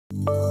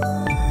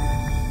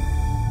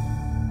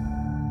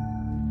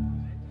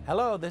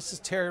Hello, this is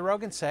Terry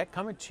Roggensack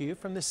coming to you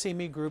from the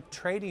CME Group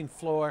trading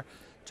floor.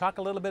 Talk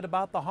a little bit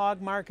about the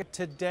hog market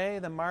today.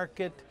 The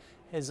market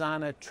is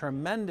on a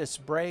tremendous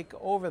break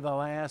over the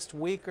last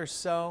week or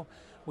so.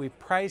 We're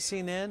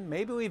pricing in,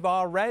 maybe we've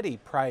already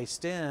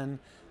priced in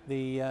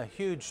the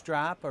huge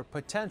drop or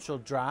potential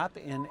drop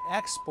in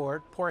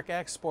pork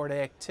export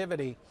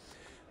activity.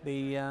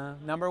 The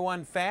number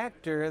one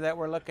factor that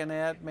we're looking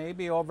at,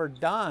 maybe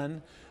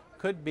overdone,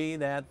 could be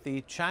that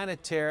the China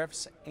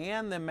tariffs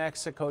and the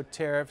Mexico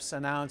tariffs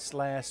announced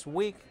last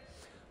week.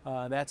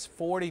 That's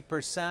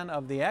 40%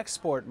 of the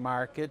export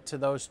market to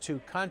those two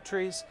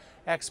countries.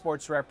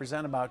 Exports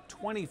represent about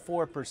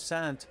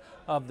 24%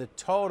 of the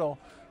total.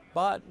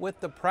 But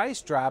with the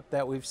price drop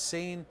that we've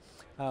seen,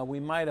 we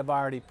might have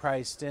already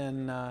priced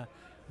in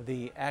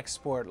the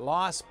export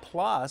loss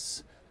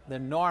plus the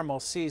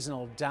normal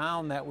seasonal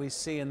down that we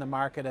see in the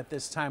market at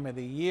this time of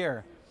the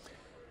year.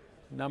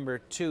 Number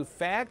two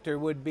factor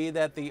would be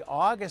that the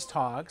August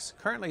hogs,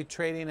 currently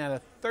trading at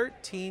a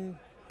 $13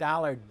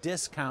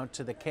 discount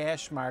to the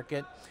cash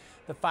market.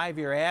 The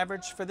 5-year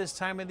average for this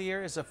time of the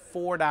year is a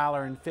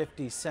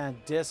 $4.50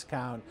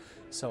 discount.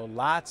 So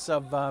lots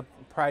of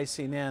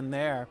pricing in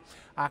there.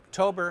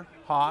 October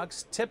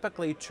hogs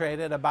typically trade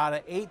at about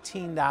an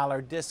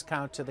 $18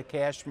 discount to the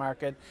cash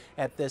market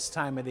at this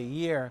time of the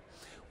year.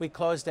 We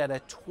closed at a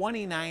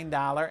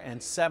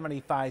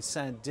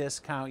 $29.75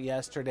 discount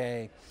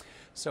yesterday.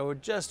 So we're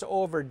just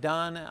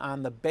overdone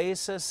on the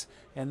basis,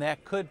 and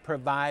that could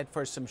provide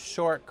for some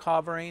short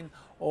covering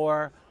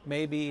or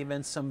maybe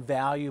even some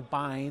value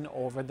buying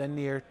over the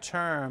near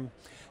term.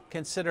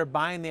 Consider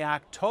buying the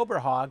October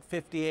hog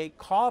 58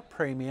 call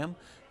premium,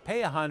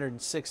 pay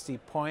 160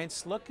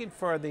 points, looking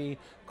for the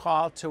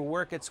call to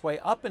work its way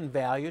up in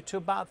value to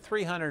about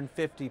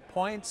 350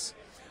 points.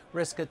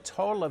 Risk a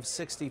total of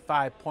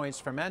 65 points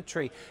from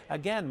entry.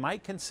 Again,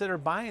 might consider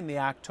buying the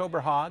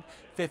October hog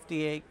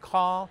 58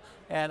 call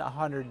at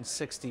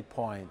 160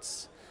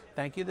 points.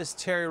 Thank you. This is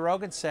Terry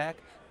Roggensack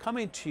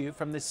coming to you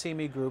from the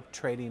CME Group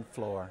trading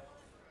floor.